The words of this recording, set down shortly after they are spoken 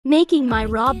Making my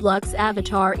Roblox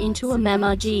avatar into a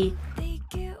Memoji. They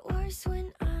get worse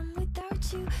when I'm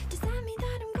without you. Does that mean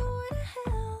that I'm going to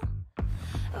hell?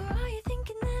 Or are you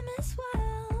thinking them as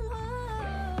well?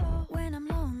 Whoa. When I'm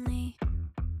lonely,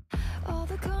 all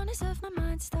the corners of my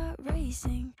mind start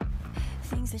racing.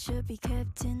 Things that should be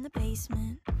kept in the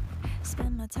basement.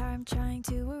 Spend my time trying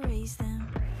to erase them.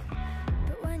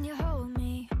 But when you hold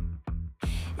me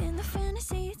in the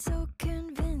fantasy, it's so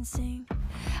convincing.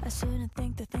 I shouldn't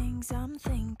think the things I'm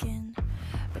thinking,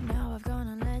 but now I've gone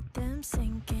and let them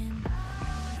sink in.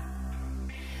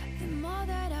 The more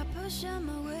that I push them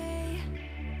away,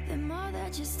 the more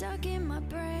that you're stuck in my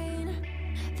brain,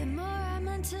 the more I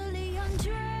mentally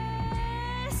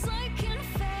undress. I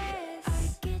confess,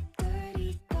 I get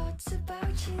dirty thoughts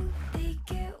about you. They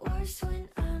get worse when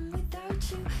I'm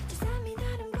without you. Does that mean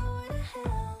that I'm going to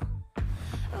hell?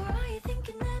 Or are you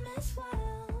thinking them as well?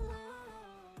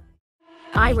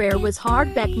 I rare was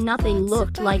hard, bet nothing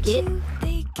looked like it.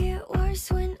 They get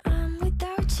worse when I'm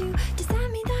without you. Does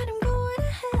that mean that I'm going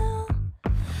to hell?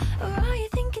 Or are you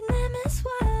thinking them as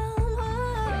well?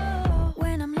 Whoa.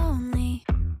 When I'm lonely,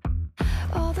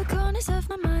 all the corners of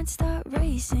my mind start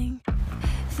racing.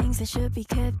 Things that should be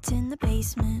kept in the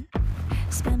basement.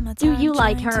 Spend my time Do you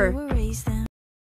like trying her? to erase them.